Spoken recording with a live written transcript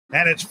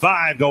And it's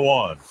 5 go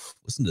on.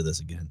 Listen to this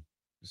again.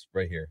 Just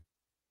right here.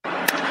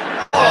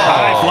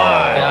 High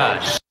fly.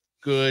 Gosh.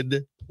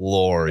 Good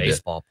Lord.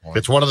 Baseball point.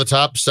 It's one of the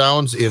top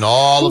sounds in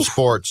all of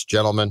sports,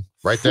 gentlemen.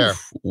 Right there.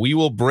 We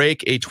will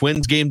break a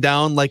Twins game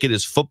down like it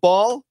is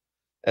football,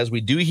 as we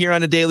do here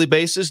on a daily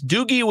basis.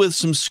 Doogie with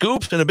some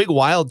scoops and a big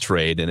Wild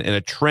trade and a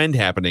trend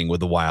happening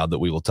with the Wild that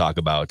we will talk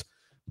about.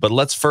 But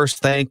let's first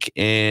thank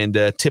and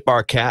tip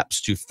our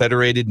caps to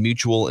Federated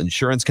Mutual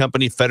Insurance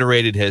Company.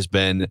 Federated has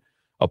been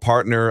a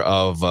partner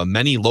of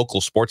many local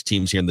sports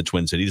teams here in the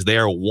Twin Cities. They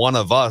are one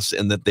of us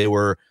in that they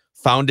were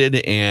founded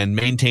and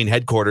maintain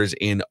headquarters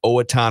in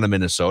Owatonna,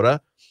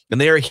 Minnesota. And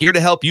they are here to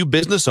help you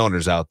business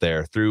owners out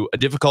there through a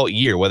difficult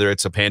year, whether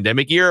it's a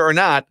pandemic year or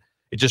not.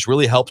 It just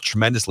really helps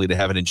tremendously to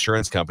have an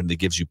insurance company that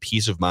gives you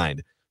peace of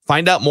mind.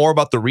 Find out more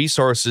about the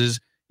resources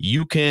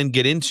you can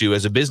get into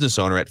as a business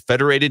owner at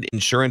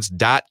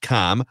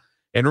federatedinsurance.com.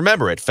 And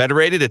remember, at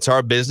Federated, it's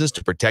our business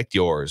to protect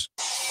yours.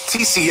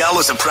 TCL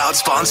is a proud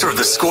sponsor of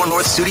the SKOR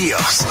North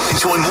Studios.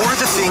 Enjoy more of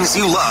the things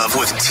you love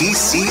with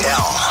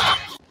TCL.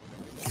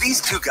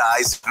 These two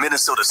guys,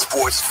 Minnesota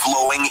sports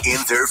flowing in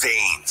their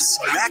veins.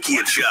 Mackey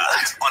and Judd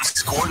on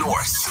SKOR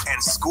North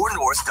and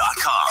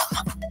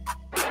SKORNorth.com.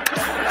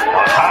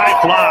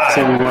 High fly.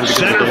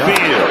 Center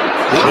field.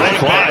 High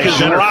fly.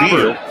 Center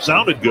field.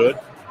 Sounded good.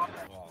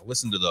 Oh,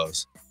 listen to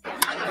those.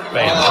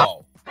 Bam.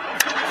 Oh.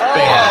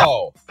 Bam.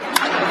 Oh.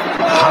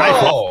 High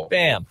fly.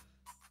 Bam.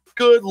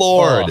 Good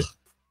Lord. Oh.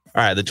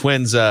 All right, the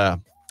Twins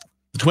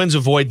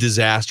avoid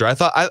disaster. I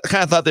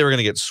kind of thought they were going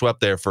to get swept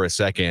there for a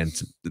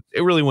second.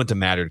 It really wouldn't have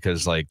mattered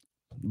because like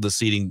the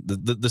seeding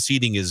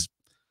is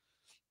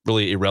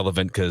really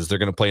irrelevant because they're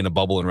going to play in a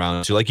bubble in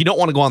round 2. Like you don't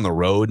want to go on the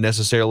road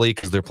necessarily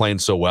because they're playing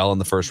so well in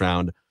the first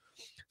round.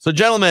 So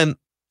gentlemen,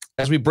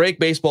 as we break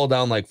baseball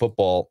down like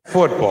football.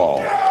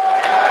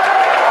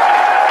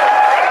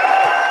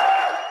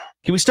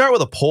 Can we start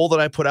with a poll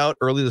that I put out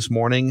early this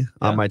morning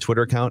on my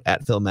Twitter account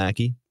at Phil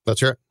Mackey?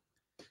 That's right.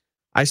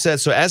 I said,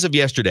 so as of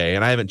yesterday,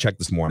 and I haven't checked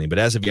this morning, but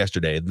as of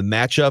yesterday, the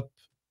matchup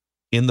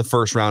in the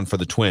first round for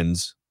the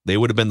Twins, they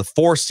would have been the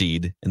 4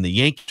 seed and the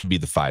Yankees would be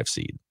the 5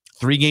 seed.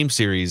 3-game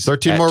series.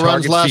 13 more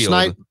runs last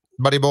night,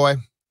 buddy boy.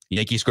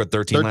 Yankees scored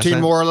 13 last night.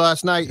 13 more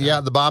last night. Yeah,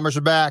 the Bombers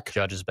are back.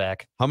 Judge is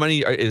back. How many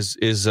is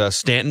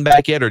Stanton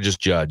back yet, or just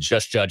Judge?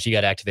 Just Judge. He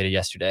got activated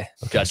yesterday.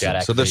 Judge got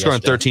activated. So they're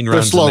scoring 13 They're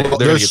runs.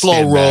 they're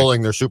slow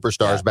rolling their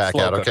superstars back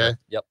slow out. cooker. Okay.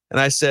 Yep.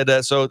 And I said,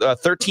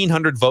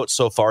 1,300 votes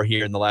so far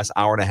here in the last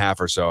hour and a half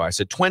or so. I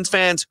said, Twins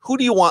fans, who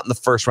do you want in the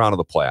first round of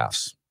the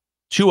playoffs?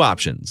 2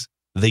 options: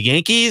 the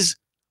Yankees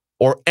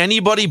or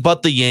anybody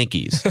but the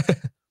Yankees.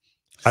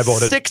 I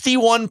voted.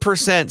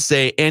 61%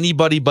 say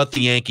anybody but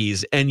the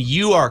Yankees, and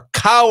you are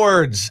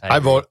cowards. I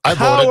voted.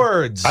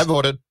 Cowards. I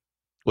voted.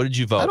 What did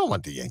you vote? I don't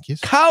want the Yankees.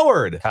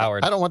 Coward.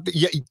 Howard. I don't want the.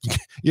 Yeah,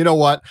 you know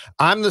what?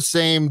 I'm the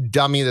same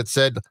dummy that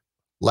said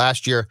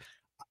last year,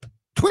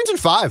 Twins in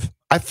 5.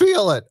 I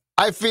feel it.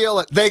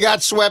 They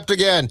got swept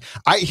again.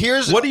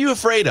 What are you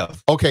afraid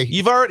of? Okay.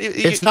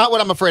 It's not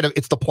what I'm afraid of.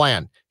 It's the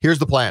plan. Here's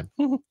the plan.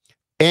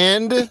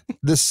 End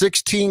the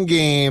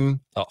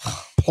 16-game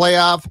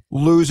playoff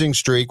losing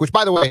streak, which,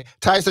 by the way,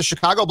 ties the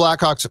Chicago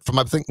Blackhawks from,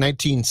 I think,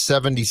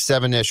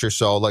 1977-ish or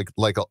so, like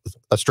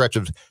a stretch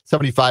of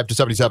 75 to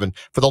 77,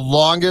 for the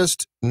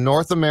longest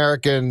North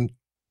American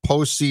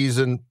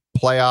postseason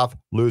playoff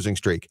losing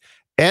streak.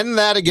 End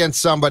that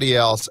against somebody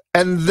else,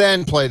 and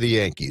then play the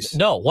Yankees.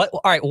 No. What? All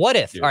right. What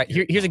if? All right.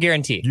 Here's a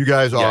guarantee. You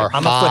guys are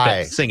I'm gonna flip high.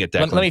 it. Sing it,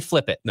 Let Declan. me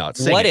flip it. No,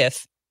 it's sing What it.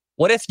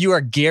 if you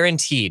are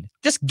guaranteed,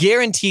 just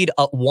guaranteed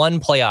a 1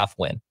 playoff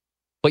win,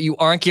 but you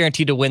aren't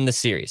guaranteed to win the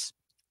series?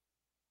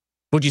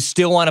 Would you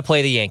still want to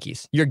play the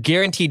Yankees? You're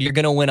guaranteed you're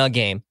going to win a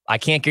game. I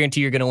can't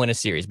guarantee you're going to win a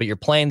series, but you're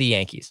playing the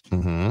Yankees.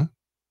 Mm-hmm.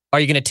 Are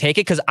you going to take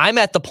it? Because I'm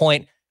at the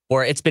point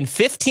where it's been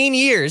 15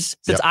 years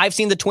since I've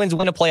seen the Twins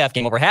win a playoff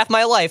game. Over half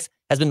my life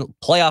has been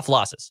playoff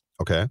losses.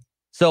 Okay.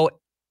 So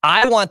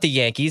I want the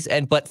Yankees,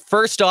 but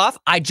first off,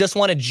 I just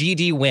want a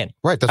GD win.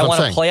 Right, that's I what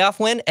I'm want saying. a playoff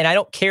win, and I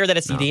don't care that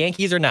it's the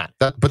Yankees or not.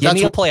 But Give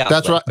me a playoff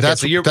That's win. right.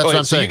 That's what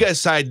I'm So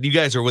saying. you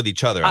guys are with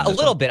each other. on A this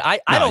little one. bit. I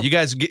No, don't. you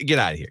guys get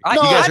out of here. I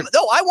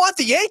want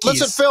the Yankees.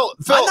 Listen, Phil.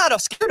 I'm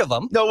not scared of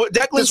them. No, what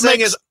Declan's This saying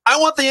makes- is, I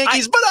want the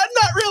Yankees, but I'm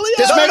not really.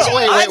 This makes- No,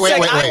 wait, I'm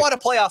saying wait. I want a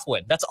playoff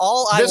win. That's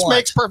all I This want.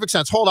 makes perfect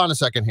sense. Hold on a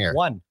second here.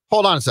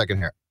 Hold on a second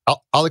here.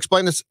 I'll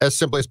explain this as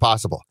simply as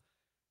possible.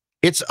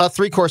 It's a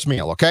 3-course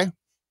meal, okay?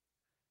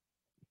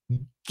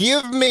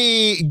 Give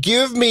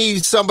me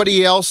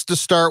somebody else to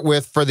start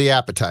with for the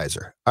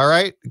appetizer. All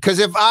right? Because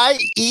if I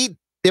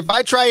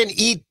try and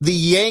eat the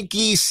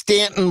Yankee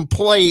Stanton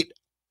plate,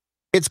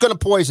 it's going to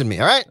poison me.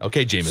 All right?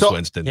 Okay, Jameis So-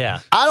 Winston. Yeah.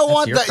 I don't That's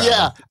want your that. problem.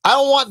 Yeah, I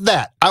don't want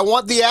that. I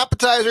want the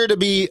appetizer to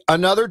be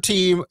another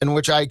team in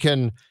which I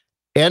can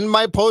end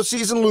my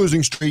postseason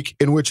losing streak,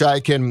 in which I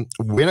can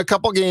win a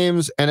couple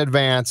games and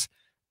advance,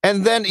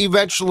 and then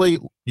eventually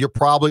you're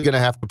probably going to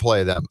have to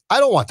play them. I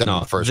don't want them in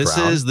the first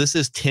round. This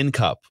is Tin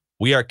Cup.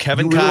 We are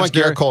Kevin You really want Costner.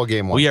 Garrett Cole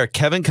game 1. We are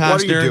Kevin What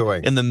are you Costner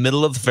doing? in the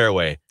middle of the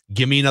fairway.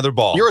 Give me another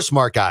ball. You're a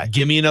smart guy.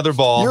 Give me another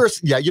ball.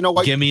 You know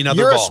what? Give me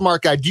another ball. You're a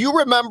smart guy. Do you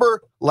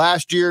remember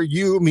last year,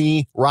 you,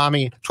 me,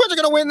 Rami, Twins are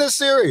going to win this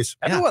series?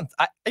 Everyone,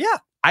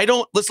 I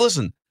don't. Let's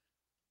listen.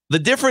 The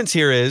difference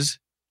here is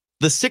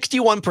the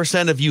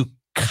 61% of you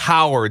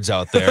cowards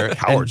out there,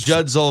 and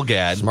Judd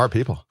Zulgad, smart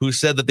people, who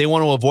said that they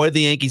want to avoid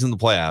the Yankees in the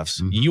playoffs.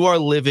 Mm-hmm. You are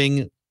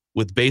living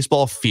with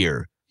baseball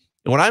fear.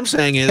 And what I'm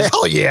saying is,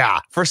 hell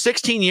yeah, for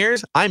 16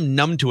 years, I'm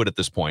numb to it at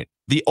this point.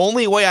 The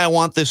only way I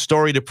want this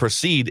story to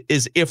proceed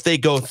is if they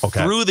go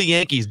through the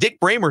Yankees. Dick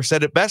Bramer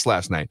said it best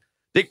last night.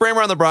 Dick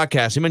Bramer on the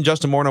broadcast, him and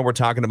Justin Morneau were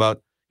talking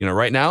about,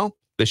 right now,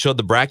 they showed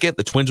the bracket.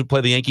 The Twins would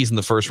play the Yankees in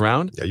the first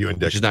round. Yeah, you and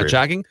Dick. Which is not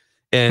shocking.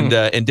 And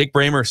Dick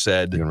Bramer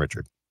said, you and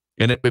Richard.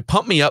 And it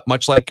pumped me up,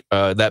 much like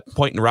that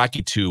point in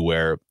Rocky 2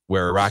 where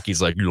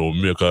Rocky's like,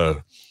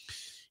 Mick,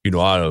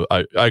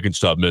 I can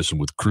stop messing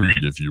with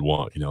Creed if you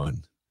want,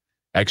 and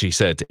actually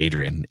said it to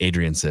Adrian.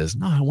 Adrian says,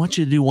 no, I want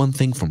you to do one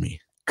thing for me.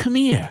 Come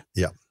here.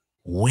 Yeah.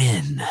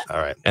 Win. All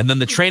right. And then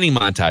the training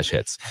montage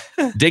hits.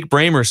 Dick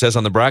Bramer says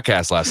on the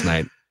broadcast last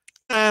night,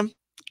 I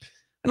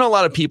know a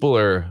lot of people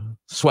are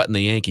sweating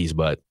the Yankees,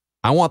 but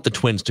I want the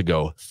Twins to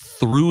go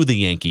through the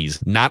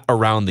Yankees, not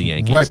around the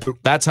Yankees. Right.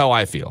 That's how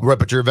I feel. Right,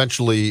 but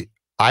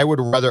I would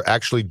rather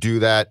actually do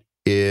that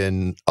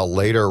in a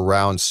later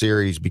round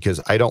series because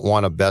I don't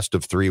want a best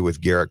of 3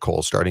 with Garrett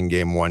Cole starting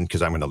game 1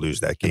 because I'm going to lose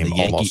that game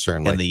almost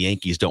certainly. And the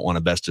Yankees don't want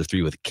a best of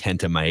 3 with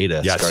Kenta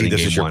Maeda. Yeah, starting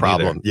this game is your 1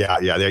 problem.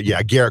 either.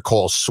 Yeah. Garrett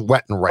Cole's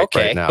sweating right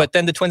now. But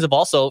then the Twins have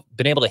also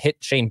been able to hit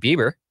Shane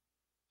Bieber.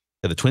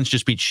 Yeah, the Twins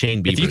just beat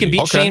Shane Bieber. If you can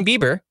beat Shane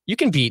Bieber, you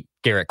can beat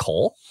Garrett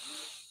Cole.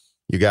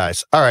 You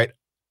guys. All right.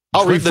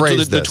 I'll rephrase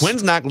this. The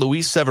Twins knocked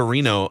Luis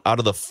Severino out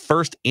of the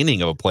first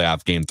inning of a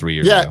playoff game 3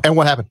 years ago. Yeah, and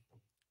what happened?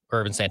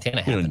 Irvin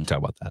Santana We don't need to talk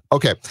about that.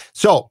 Okay,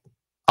 so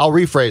I'll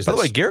rephrase this. By the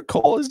way, Garrett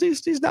Cole,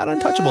 he's not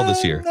untouchable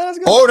this year.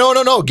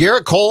 Oh, no.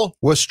 Garrett Cole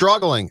was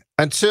struggling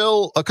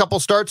until a couple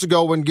starts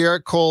ago when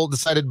Garrett Cole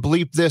decided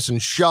bleep this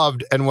and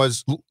shoved and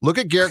look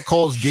at Garrett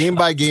Cole's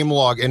game-by-game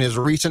log and his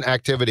recent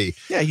activity.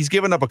 Yeah, he's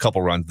given up a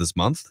couple runs this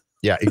month.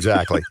 Yeah,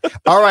 exactly.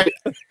 All right,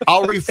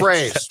 I'll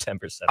rephrase.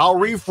 September 7th. I'll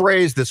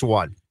rephrase this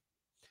one.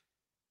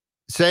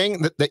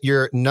 Saying that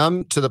you're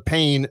numb to the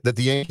pain that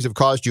the Yankees have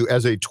caused you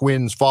as a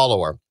Twins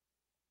follower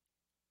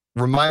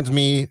reminds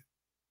me,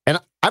 and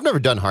I've never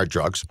done hard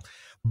drugs,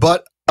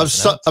 but of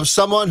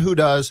someone who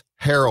does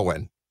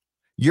heroin.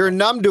 You're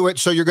numb to it,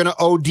 so you're going to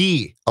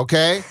OD,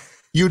 okay?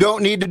 You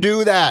don't need to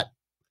do that.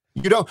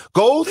 You don't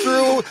go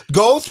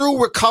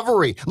through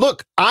recovery.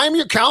 Look, I'm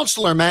your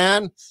counselor,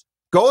 man.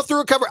 Go through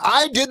recovery.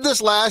 I did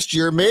this last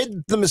year, made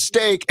the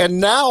mistake, and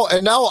now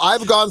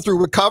I've gone through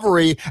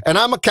recovery, and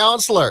I'm a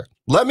counselor.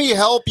 Let me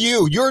help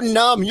you. You're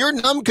numb. You're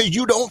numb because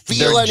you don't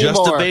feel They're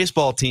anymore. Just a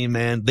baseball team,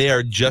 man. They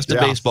are just a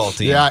baseball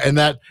team. Yeah, and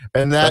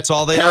that's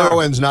all they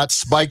heroin's are. Not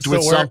spiked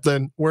with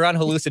something. We're on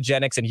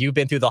hallucinogenics, and you've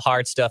been through the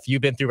hard stuff.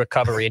 You've been through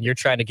recovery, and you're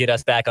trying to get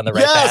us back on the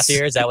right path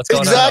here. Is that what's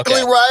going on?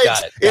 Exactly right.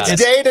 Got it.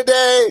 It's day to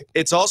day.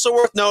 It's also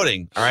worth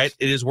noting. All right,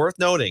 it is worth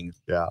noting.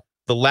 Yeah.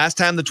 The last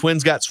time the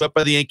Twins got swept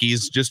by the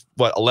Yankees, just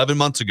 11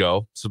 months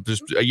ago, so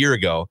just a year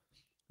ago,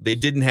 they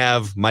didn't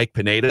have Mike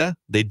Pineda.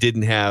 They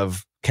didn't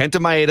have Kenta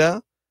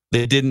Maeda.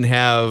 They didn't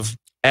have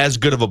as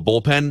good of a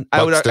bullpen.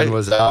 Buxton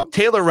was out.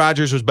 Taylor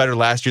Rogers was better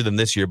last year than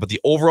this year, but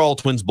the overall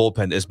Twins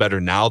bullpen is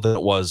better now than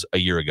it was a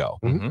year ago.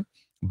 Mm-hmm.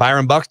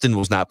 Byron Buxton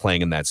was not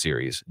playing in that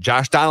series.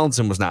 Josh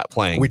Donaldson was not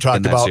playing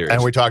in that series.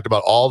 And we talked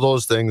about all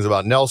those things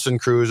about Nelson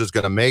Cruz is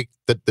going to make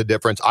the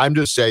difference. I'm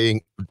just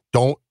saying,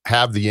 don't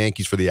have the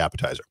Yankees for the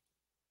appetizer.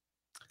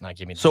 Not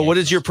give me. So what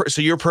is your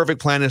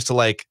perfect plan is to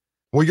like?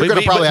 Well, you're going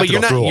to probably have to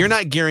go through them. You're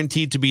not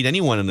guaranteed to beat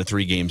anyone in a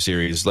 3-game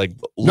series. Like,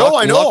 no,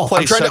 I know.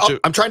 I'm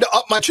trying to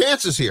up my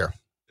chances here.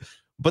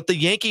 But the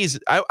Yankees,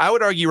 I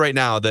would argue right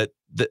now that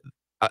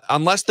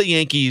unless the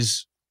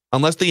Yankees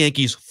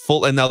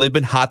full, and now they've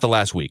been hot the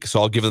last week, so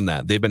I'll give them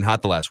that. They've been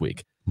hot the last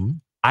week. Mm-hmm.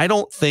 I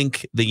don't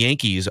think the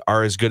Yankees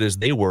are as good as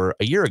they were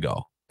a year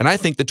ago. And I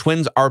think the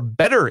Twins are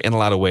better in a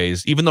lot of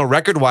ways, even though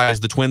record-wise,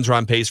 the Twins are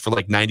on pace for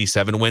like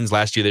 97 wins.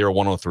 Last year, they were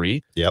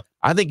 103. Yep.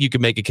 I think you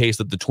could make a case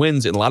that the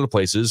Twins, in a lot of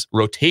places,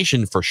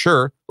 rotation for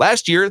sure.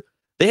 Last year,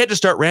 they had to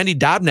start Randy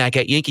Dobnak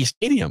at Yankee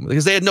Stadium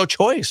because they had no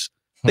choice.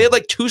 They had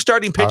like 2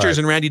 starting pitchers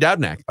in Randy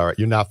Dobnak. All right,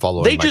 you're not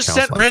following. They just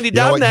sent Randy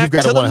Dobnak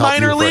to the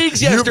minor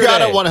leagues yesterday. You've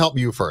got to want to help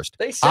you first.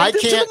 They sent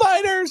him to the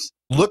minors.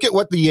 Look at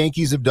what the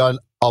Yankees have done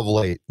of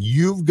late.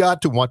 You've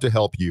got to want to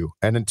help you,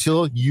 and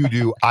until you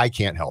do, I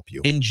can't help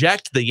you.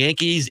 Inject the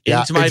Yankees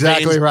into my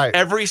veins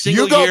every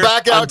single year. You go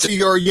back out to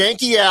your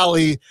Yankee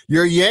alley,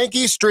 your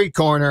Yankee street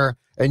corner,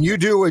 and you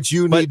do what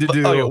you need to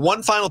do. Okay,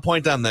 one final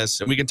point on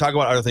this, and we can talk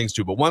about other things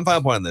too, but one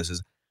final point on this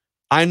is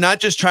I'm not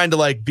just trying to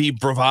like be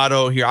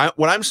bravado here.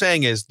 What I'm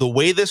saying is the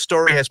way this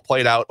story has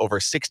played out over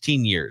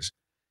 16 years,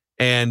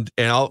 and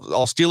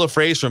I'll steal a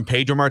phrase from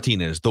Pedro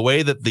Martinez, the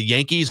way that the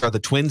Yankees are the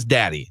Twins'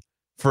 daddy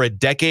for a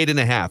decade and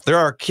a half. There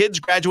are kids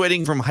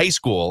graduating from high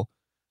school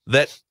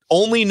that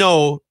only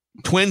know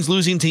Twins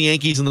losing to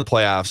Yankees in the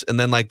playoffs, and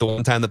then like the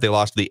one time that they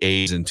lost to the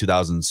A's in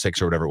 2006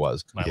 or whatever it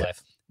was. My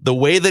life. the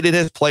way that it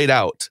has played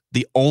out,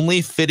 the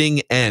only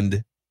fitting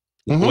end,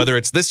 whether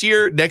it's this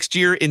year, next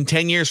year, in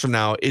 10 years from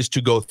now, is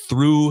to go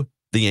through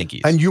the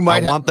Yankees. And you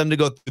might want them to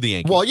go through the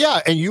Yankees. Well, yeah,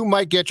 and you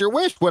might get your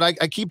wish. What I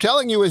keep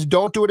telling you is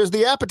don't do it as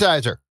the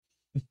appetizer.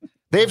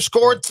 They've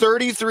scored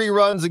 33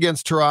 runs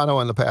against Toronto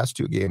in the past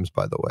 2 games,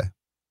 by the way.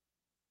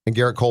 And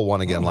Garrett Cole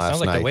won again last night.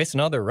 Sounds like they're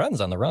wasting all their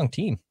runs on the wrong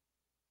team.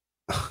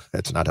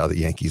 That's not how the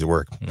Yankees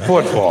work.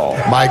 Football.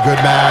 My good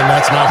man,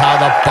 that's not how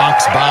the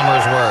Bucks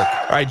Bombers work.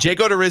 All right, Jake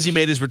Odorizzi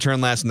made his return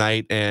last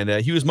night, and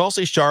he was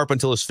mostly sharp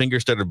until his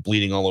fingers started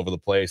bleeding all over the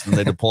place, and they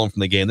had to pull him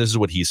from the game. This is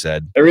what he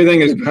said. Everything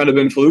has kind of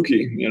been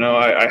fluky. You know,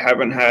 I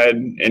haven't had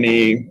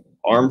any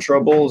arm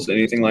troubles,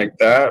 anything like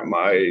that.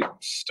 My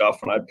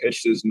stuff when I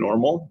pitched is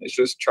normal. It's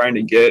just trying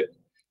to get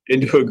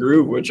into a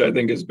groove, which I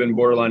think has been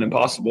borderline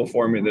impossible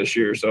for me this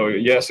year. So,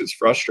 yes, it's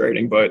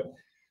frustrating, but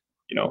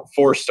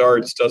 4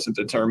 starts doesn't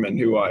determine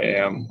who I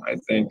am. I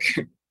think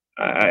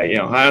I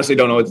honestly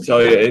don't know what to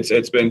tell you.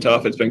 It's been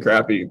tough. It's been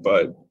crappy,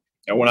 but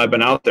when I've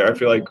been out there, I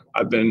feel like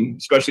I've been,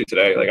 especially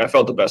today, like I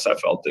felt the best I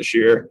felt this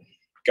year.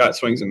 Got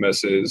swings and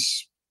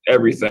misses,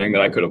 everything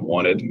that I could have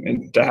wanted,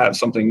 and to have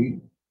something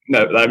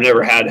that I've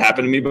never had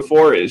happen to me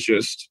before is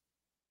just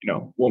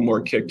one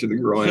more kick to the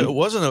groin.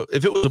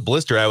 If it was a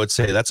blister, I would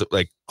say that's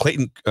like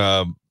Clayton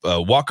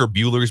Walker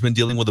Buehler's been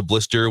dealing with a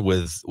blister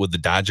with the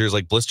Dodgers.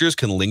 Like blisters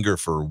can linger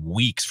for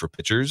weeks for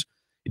pitchers.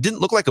 It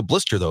didn't look like a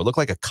blister though. It looked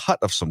like a cut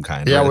of some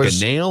kind. Yeah, right? it Like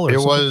was, a nail. Or it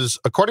something? was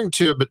according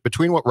to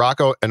between what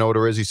Rocco and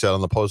Odorizzi said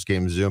on the post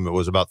game Zoom. It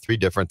was about 3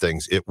 different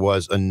things. It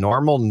was a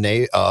normal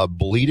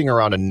bleeding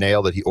around a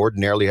nail that he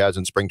ordinarily has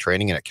in spring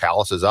training, and it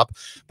calluses up.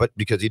 But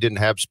because he didn't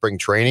have spring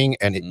training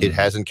and it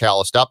hasn't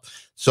calloused up,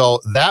 so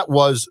that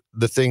was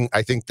the thing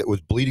I think that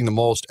was bleeding the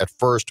most at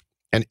first,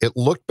 and it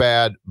looked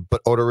bad.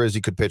 But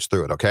Odorizzi could pitch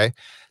through it. Okay,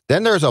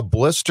 then there's a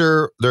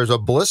blister. There's a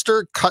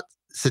blister cut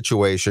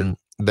situation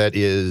that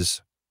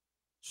is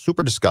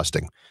super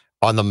disgusting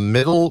on the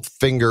middle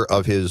finger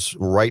of his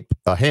right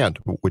hand,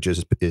 which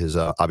is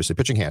obviously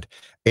pitching hand.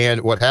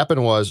 And what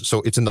happened was,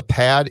 so it's in the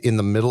pad in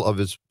the middle of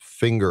his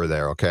finger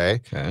there.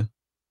 Okay.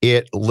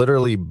 It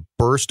literally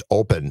burst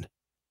open.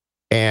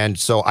 And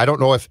so I don't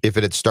know if it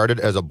had started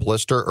as a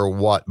blister or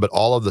what, but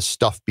all of the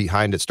stuff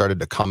behind it started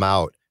to come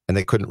out and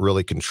they couldn't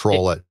really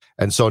control it.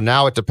 And so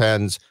now it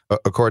depends,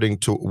 according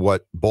to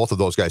what both of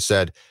those guys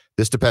said,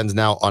 this depends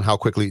now on how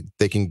quickly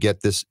they can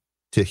get this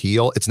to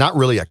heal. It's not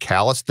really a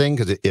callus thing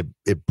because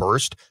it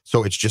burst,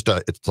 so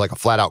it's like a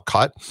flat out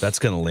cut. That's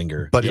gonna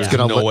linger, but it's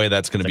gonna no way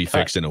that's gonna be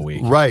fixed in a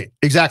week. Right,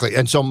 exactly.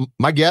 And so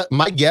my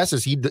guess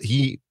is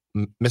he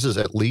misses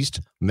at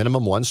least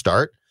minimum 1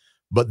 start,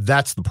 but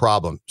that's the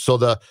problem. So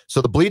the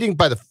bleeding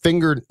by the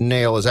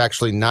fingernail is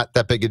actually not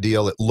that big a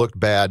deal. It looked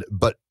bad,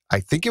 but I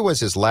think it was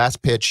his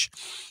last pitch.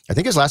 I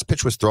think his last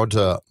pitch was thrown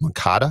to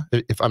Moncada,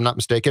 if I'm not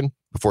mistaken,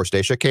 before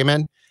Stacia came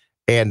in,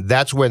 and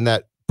that's when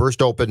that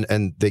burst open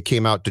and they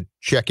came out to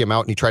check him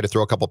out and he tried to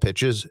throw a couple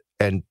pitches,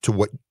 and to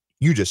what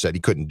you just said,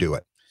 he couldn't do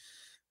it.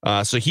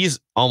 So he's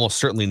almost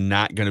certainly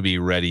not going to be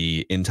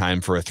ready in time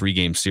for a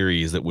 3-game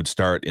series that would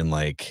start in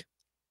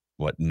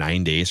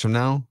 9 days from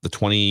now, the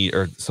 20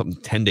 or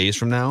something, 10 days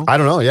from now. I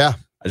don't know. Yeah.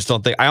 I just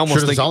don't think, I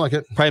almost think sound like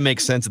it probably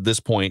makes sense at this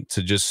point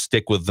to just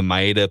stick with the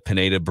Maeda,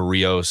 Pineda,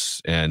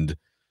 Barrios, and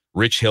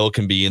Rich Hill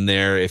can be in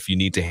there if you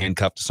need to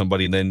handcuff to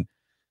somebody, and then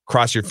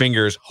cross your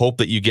fingers, hope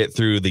that you get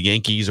through the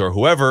Yankees or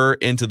whoever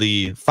into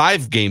the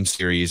 5-game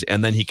series,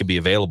 and then he could be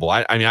available.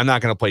 I mean, I'm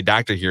not going to play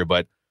doctor here,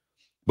 but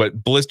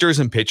blisters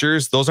and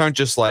pitchers, those aren't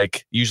just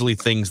usually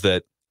things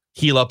that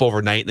heal up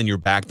overnight and then you're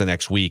back the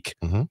next week.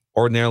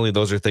 Ordinarily,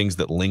 those are things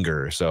that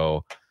linger.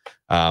 So,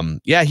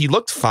 he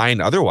looked fine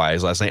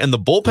otherwise last night. And the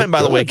bullpen,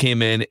 by the way,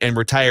 came in and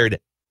retired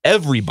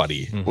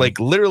everybody.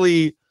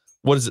 Literally,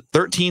 what is it,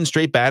 13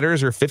 straight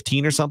batters or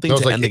 15 or something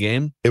to end the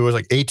game? It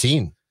was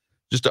 18.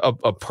 Just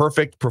a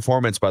perfect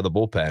performance by the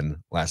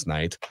bullpen last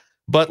night.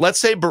 But let's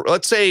say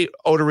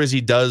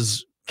Odorizzi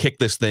does kick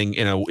this thing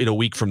in a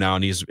week from now,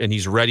 and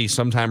he's ready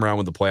sometime around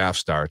when the playoffs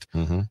start.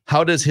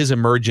 How does his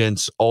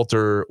emergence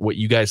alter what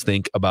you guys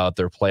think about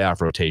their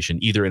playoff rotation,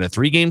 either in a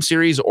 3-game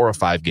series or a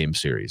 5-game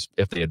series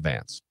if they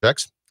advance?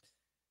 Dex?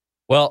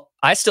 Well,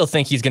 I still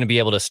think he's going to be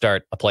able to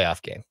start a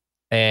playoff game,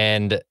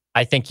 and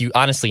I think you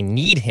honestly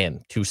need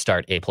him to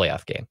start a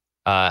playoff game.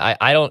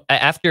 I don't.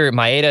 After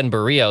Maeda and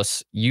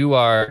Barrios, you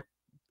are.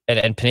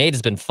 And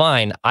Pineda's been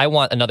fine. I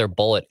want another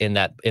bullet in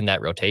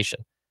that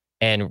rotation.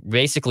 And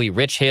basically,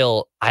 Rich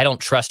Hill, I don't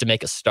trust to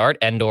make a start,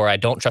 or I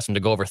don't trust him to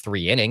go over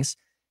 3 innings.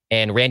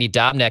 And Randy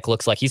Dobnak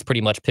looks like he's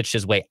pretty much pitched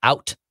his way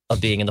out of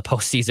being in the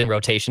postseason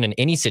rotation in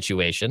any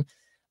situation.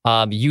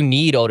 You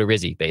need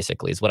Odorizzi,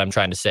 basically, is what I'm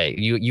trying to say.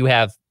 You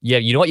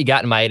know what you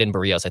got in Maeda and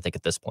Barrios, I think,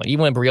 at this point.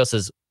 Even when Barrios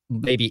is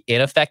maybe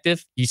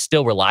ineffective, he's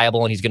still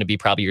reliable, and he's going to be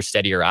probably your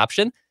steadier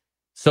option.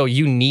 So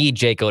you need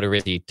Jake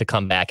Odorizzi to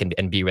come back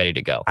and be ready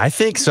to go. I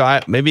think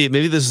so. Maybe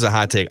this is a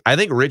hot take. I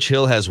think Rich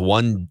Hill has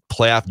one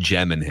playoff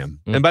gem in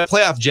him. And by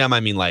playoff gem, I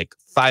mean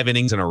 5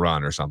 innings and a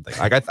run or something.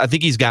 I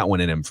think he's got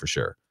one in him for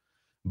sure.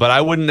 But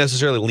I wouldn't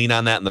necessarily lean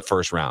on that in the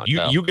first round.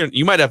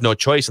 You might have no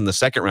choice in the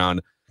second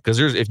round Because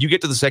if you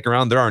get to the second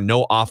round, there are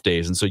no off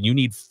days. And so you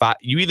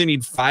either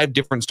need 5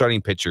 different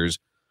starting pitchers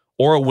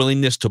or a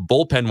willingness to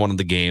bullpen one of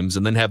the games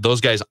and then have those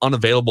guys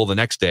unavailable the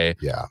next day.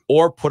 Yeah.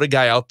 Or put a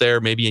guy out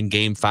there maybe in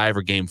game 5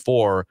 or game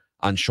 4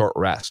 on short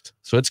rest.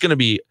 So it's going to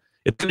be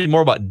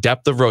more about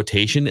depth of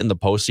rotation in the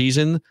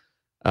postseason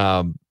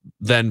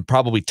than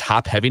probably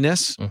top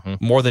heaviness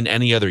more than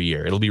any other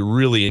year. It'll be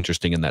really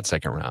interesting in that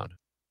second round.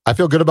 I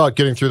feel good about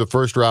getting through the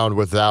first round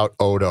without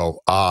Odo.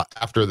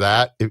 After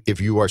that, if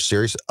you are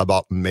serious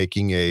about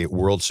making a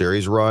World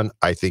Series run,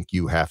 I think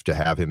you have to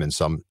have him in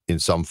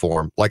some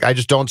form. Like, I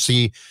just don't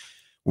see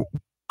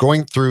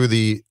going through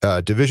the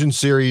division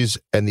series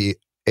and the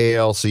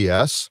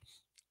ALCS.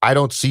 I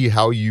don't see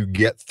how you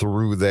get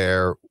through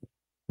there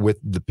with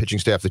the pitching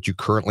staff that you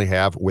currently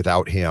have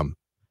without him,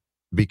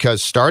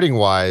 because starting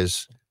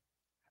wise,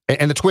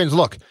 and the Twins,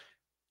 look,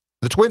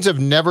 the Twins have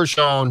never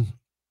shown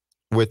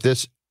with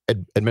this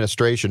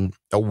administration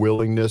a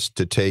willingness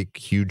to take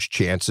huge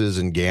chances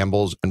and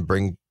gambles and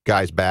bring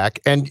guys back.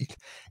 And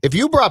if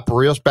you brought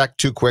Barrios back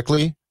too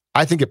quickly,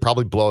 I think it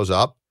probably blows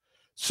up.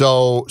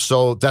 So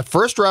that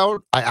first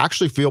round, I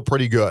actually feel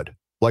pretty good.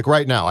 Like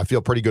right now, I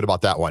feel pretty good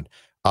about that one.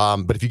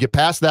 But if you get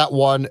past that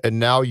one and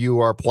now you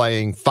are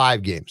playing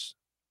 5 games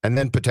and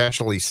then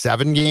potentially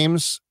 7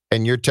 games,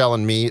 and you're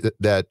telling me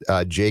that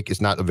Jake is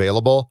not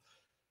available,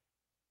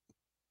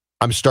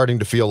 I'm starting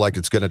to feel like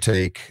it's going to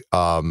take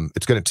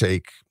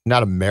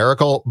not a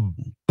miracle,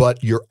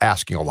 but you're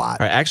asking a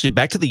lot. All right, actually,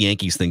 back to the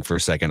Yankees thing for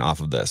a second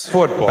off of this.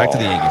 Football. Back to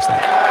the Yankees thing.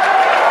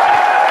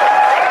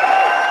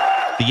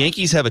 The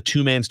Yankees have a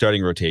 2-man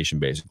starting rotation,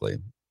 basically.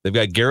 They've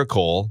got Garrett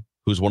Cole,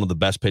 who's one of the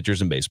best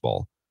pitchers in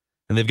baseball,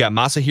 and they've got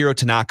Masahiro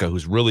Tanaka,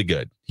 who's really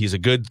good. He's a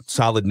good,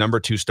 solid number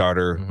 2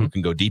 starter who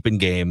can go deep in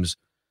games.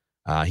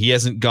 He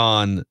hasn't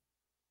gone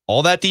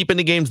all that deep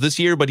into games this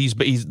year, but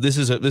this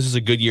is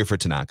a good year for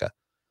Tanaka.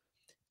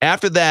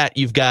 After that,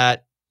 you've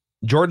got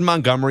Jordan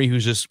Montgomery,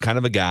 who's just kind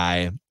of a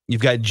guy.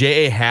 You've got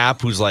J.A.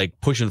 Happ, who's like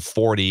pushing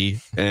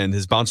 40 and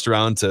has bounced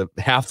around to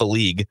half the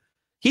league.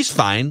 He's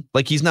fine.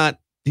 Like, he's not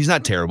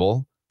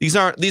terrible. These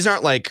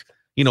aren't like,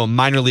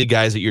 minor league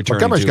guys that you're turning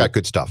to. Montgomery's got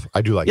good stuff.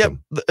 I do like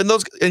him.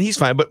 And he's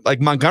fine. But like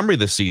Montgomery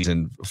this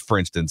season, for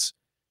instance,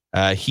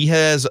 he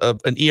has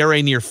an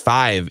ERA near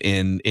 5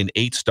 in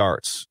 8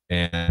 starts.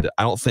 And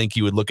I don't think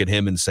you would look at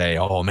him and say,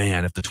 oh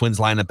man, if the Twins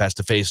lineup has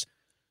to face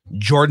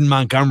Jordan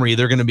Montgomery,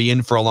 they're going to be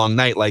in for a long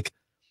night. Like,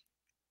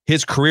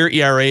 his career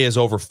ERA is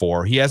over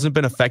 4. He hasn't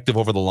been effective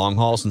over the long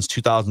haul since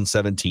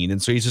 2017. And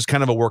so he's just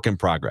kind of a work in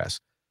progress.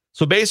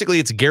 So basically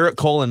it's Garrett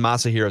Cole and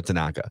Masahiro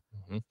Tanaka.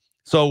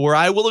 So where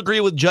I will agree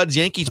with Judd's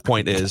Yankees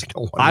point is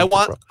I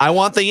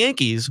want the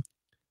Yankees,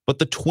 but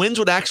the Twins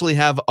would actually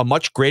have a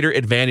much greater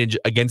advantage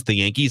against the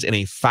Yankees in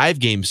a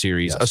 5-game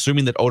series,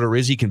 assuming that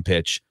Odorizzi can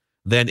pitch,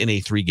 than in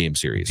a 3-game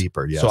series.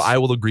 Deeper, yes. So I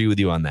will agree with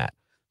you on that.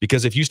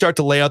 Because if you start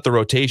to lay out the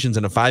rotations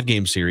in a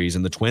 5-game series,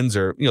 and the Twins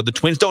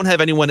don't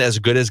have anyone as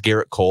good as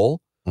Garrett Cole,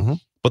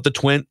 but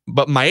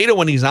Maeda,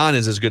 when he's on,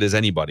 is as good as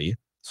anybody.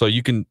 So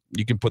you can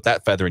put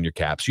that feather in your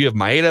cap. So you have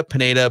Maeda,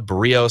 Pineda,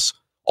 Barrios,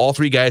 all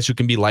 3 guys who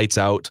can be lights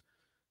out.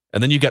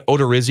 And then you got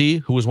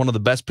Odorizzi, who was one of the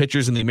best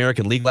pitchers in the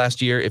American League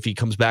last year if he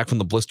comes back from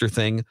the blister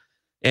thing.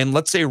 And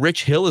let's say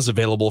Rich Hill is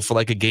available for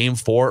like a game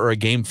 4 or a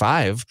game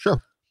 5.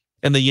 Sure.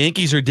 And the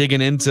Yankees are digging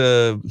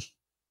into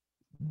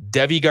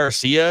Devi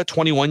Garcia,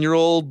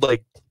 21-year-old,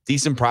 like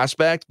decent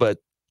prospect, but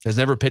has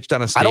never pitched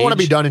on a stage. I don't want to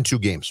be done in 2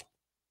 games.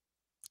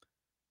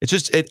 It's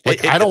just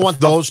I don't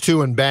want those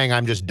 2 and bang,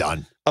 I'm just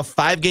done. A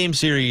 5-game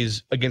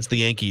series against the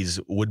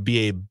Yankees would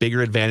be a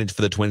bigger advantage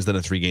for the Twins than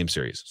a 3-game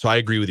series. So I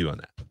agree with you on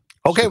that.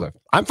 Okay,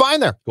 I'm fine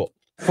there. Cool.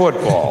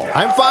 Football.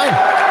 I'm fine.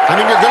 I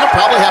mean, you're going to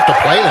probably have to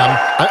play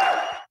them.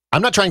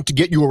 I'm not trying to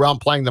get you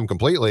around playing them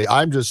completely.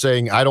 I'm just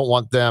saying I don't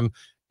want them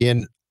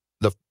in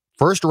the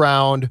first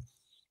round,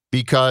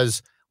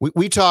 because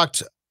we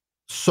talked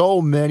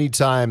so many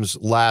times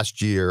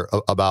last year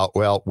about,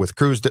 well, with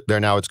Cruz there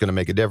now, it's going to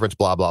make a difference,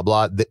 blah, blah,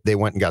 blah. They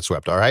went and got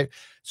swept, all right?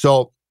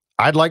 So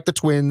I'd like the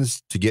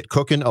Twins to get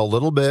cooking a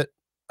little bit.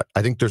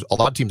 I think there's a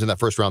lot of teams in that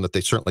first round that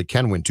they certainly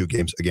can win 2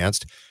 games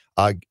against.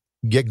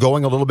 Get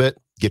going a little bit,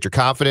 get your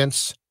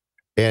confidence,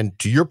 and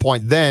to your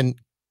point, then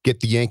get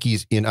the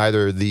Yankees in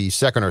either the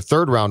second or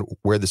third round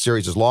where the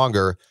series is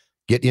longer,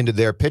 get into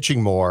their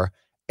pitching more,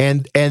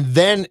 and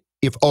then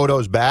if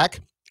Odo's back,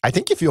 I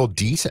think you feel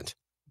decent.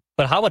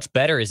 But how much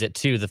better is it,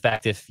 too, the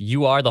fact if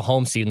you are the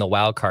home seed in the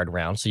wild card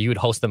round, so you would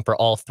host them for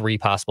all 3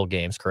 possible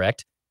games,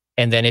 correct?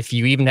 And then if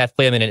you even have to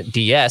play them in a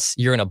DS,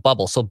 you're in a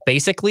bubble. So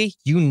basically,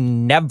 you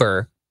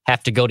never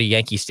have to go to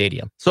Yankee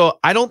Stadium. So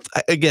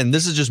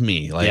this is just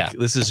me.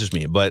 This is just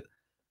me. But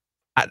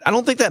I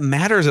don't think that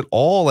matters at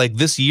all. Like,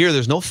 this year,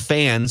 there's no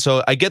fans.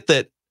 So I get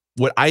that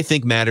what I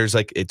think matters,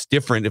 like, it's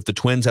different if the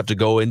Twins have to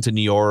go into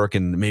New York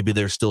and maybe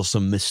there's still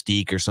some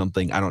mystique or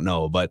something. I don't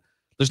know. But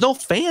there's no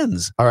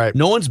fans. All right.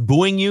 No one's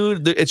booing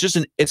you. It's just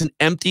an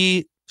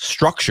empty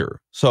structure.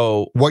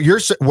 So what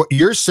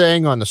you're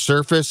saying on the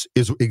surface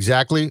is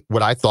exactly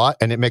what I thought,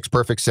 and it makes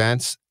perfect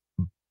sense.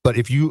 But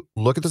if you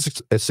look at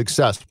the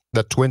success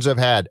that Twins have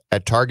had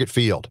at Target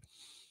Field,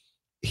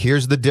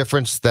 here's the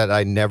difference that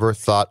I never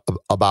thought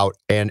about.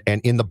 And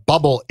in the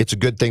bubble, it's a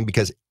good thing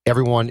because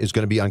everyone is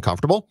going to be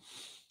uncomfortable.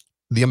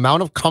 The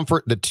amount of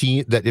comfort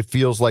that it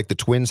feels like the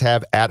Twins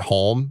have at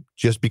home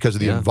just because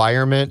of the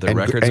environment the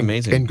record's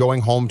amazing. And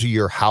going home to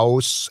your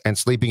house and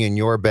sleeping in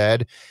your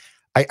bed.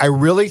 I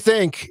really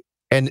think,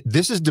 and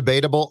this is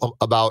debatable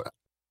about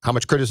how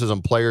much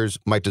criticism players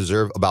might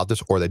deserve about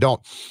this or they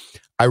don't.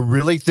 I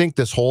really think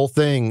this whole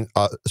thing,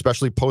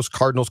 especially post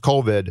Cardinals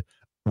COVID,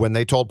 when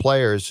they told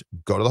players,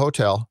 go to the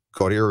hotel,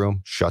 go to your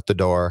room, shut the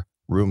door,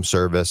 room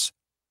service,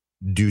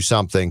 do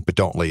something, but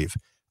don't leave.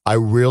 I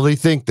really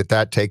think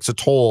that takes a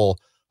toll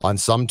on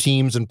some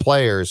teams and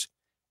players.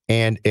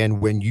 And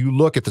when you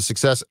look at the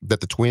success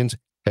that the Twins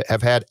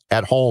have had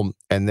at home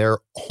and their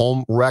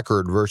home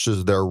record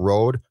versus their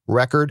road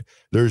record,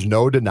 there's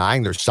no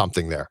denying there's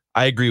something there.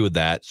 I agree with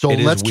that. So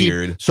it let's is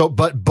weird.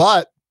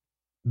 But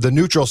the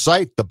neutral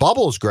site, the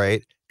bubble is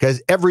great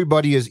because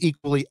everybody is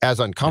equally as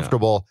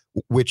uncomfortable,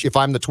 which if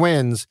I'm the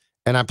Twins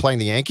and I'm playing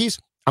the Yankees,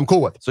 I'm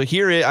cool with. So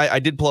here, I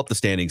did pull up the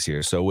standings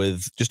here. So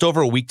with just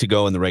over a week to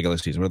go in the regular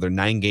season, were there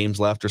 9 games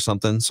left or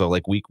something? So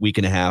like week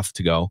and a half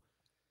to go.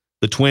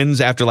 The Twins,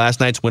 after last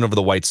night's win over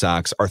the White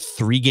Sox, are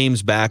 3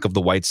 games back of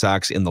the White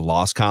Sox in the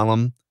loss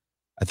column.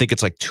 I think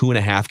it's like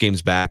 2.5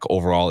 games back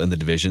overall in the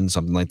division,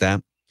 something like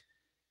that.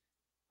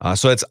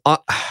 So it's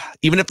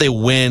even if they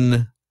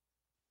win,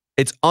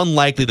 it's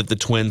unlikely that the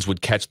Twins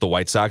would catch the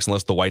White Sox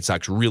unless the White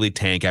Sox really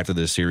tank after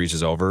the series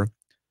is over.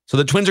 So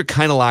the Twins are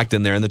kind of locked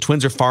in there, and the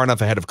Twins are far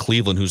enough ahead of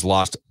Cleveland, who's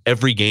lost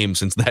every game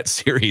since that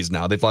series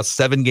now. They've lost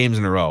 7 games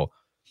in a row.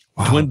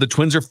 Wow. The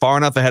Twins are far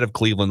enough ahead of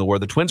Cleveland where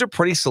the Twins are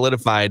pretty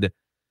solidified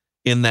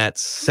in that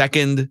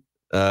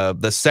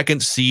the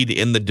second seed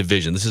in the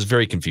division. This is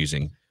very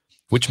confusing,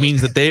 which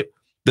means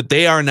that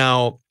they are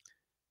now,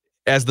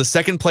 as the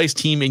second place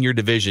team in your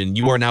division,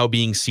 you are now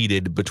being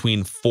seeded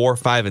between 4,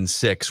 5, and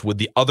 6 with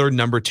the other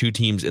number 2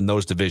 teams in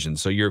those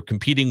divisions. So you're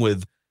competing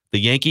with the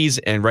Yankees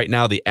and right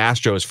now the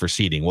Astros for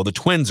seeding. Well, the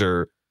Twins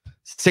are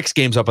 6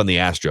 games up on the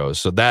Astros,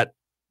 so that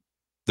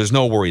there's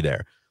no worry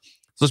there.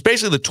 So it's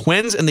basically the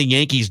Twins and the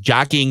Yankees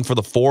jockeying for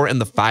the 4 and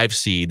the 5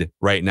 seed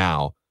right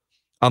now,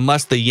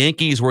 unless the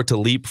Yankees were to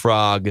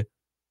leapfrog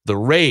the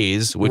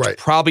Rays, which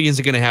probably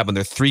isn't going to happen.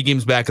 They're 3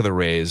 games back of the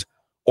Rays.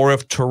 Or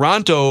if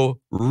Toronto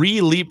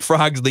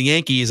re-leapfrogs the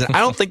Yankees, and I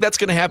don't think that's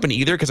going to happen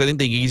either because I think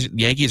the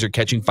Yankees are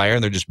catching fire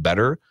and they're just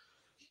better.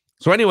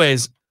 So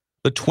anyways,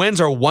 the Twins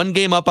are 1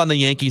 game up on the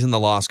Yankees in the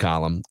loss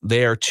column.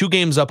 They are 2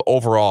 games up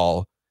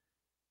overall.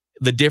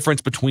 The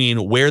difference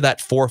between where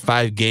that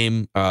 4-5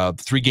 game,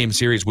 3-game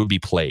series would be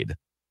played.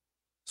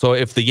 So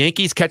if the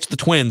Yankees catch the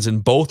Twins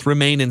and both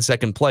remain in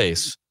second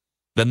place,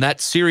 then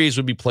that series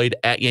would be played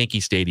at Yankee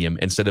Stadium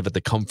instead of at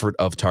the comfort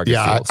of Target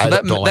Field. So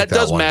that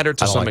does matter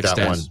to some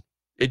extent.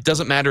 It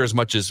doesn't matter as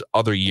much as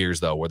other years,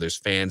 though, where there's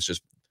fans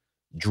just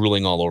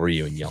drooling all over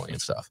you and yelling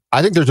and stuff.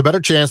 I think there's a better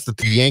chance that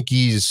the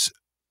Yankees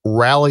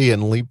rally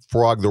and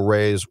leapfrog the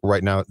Rays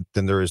right now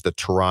than there is that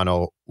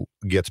Toronto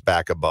gets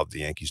back above the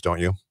Yankees, don't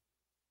you?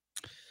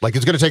 Like,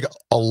 it's going to take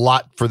a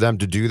lot for them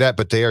to do that,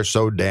 but they are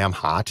so damn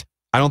hot.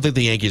 I don't think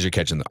the Yankees are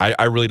catching them.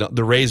 I really don't.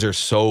 The Rays are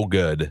so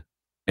good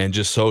and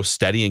just so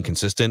steady and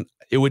consistent.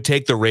 It would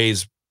take the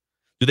Rays.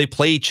 Do they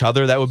play each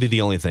other? That would be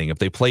the only thing. If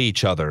they play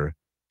each other,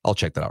 I'll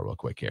check that out real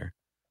quick here,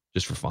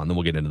 just for fun. Then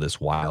we'll get into this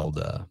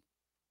the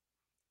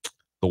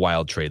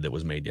wild trade that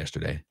was made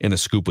yesterday in a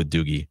scoop with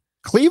Doogie.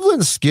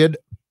 Cleveland's skid,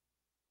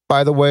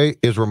 by the way,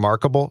 is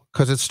remarkable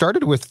because it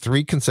started with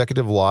 3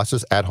 consecutive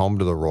losses at home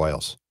to the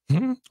Royals.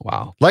 Mm-hmm.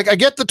 Wow. Like, I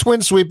get the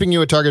Twins sweeping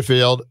you at Target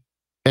Field,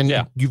 and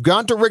you've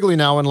gone to Wrigley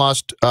now and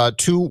lost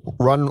 2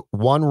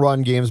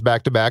 one-run games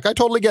back-to-back. I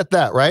totally get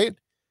that, right?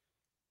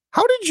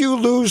 How did you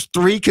lose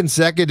 3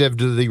 consecutive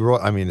to the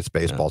Royals? I mean, it's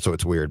baseball, so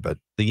it's weird, but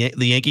the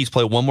Yankees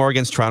play 1 more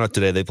against Toronto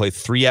today. They play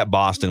 3 at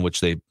Boston,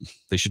 which they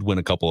should win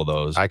a couple of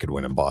those. I could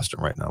win in Boston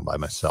right now by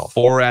myself.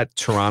 4 at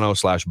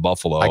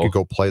Toronto/Buffalo. I could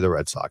go play the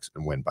Red Sox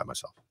and win by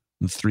myself.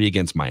 And 3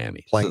 against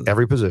Miami. Playing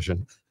every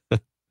position.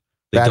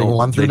 Batting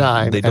 1 through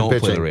 9. They don't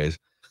pitching. play the Rays.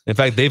 In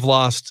fact, they've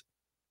lost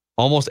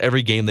almost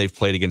every game they've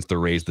played against the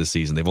Rays this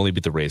season. They've only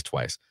beat the Rays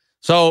twice.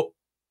 So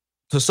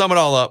to sum it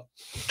all up,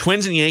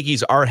 Twins and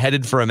Yankees are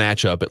headed for a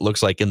matchup, it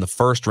looks like, in the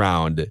first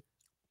round.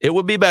 It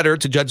would be better,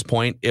 to Judd's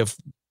point, if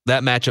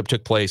that matchup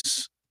took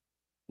place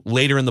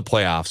later in the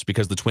playoffs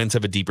because the Twins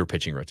have a deeper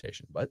pitching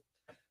rotation. But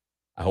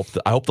I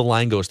hope the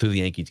line goes through the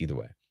Yankees either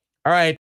way. All right.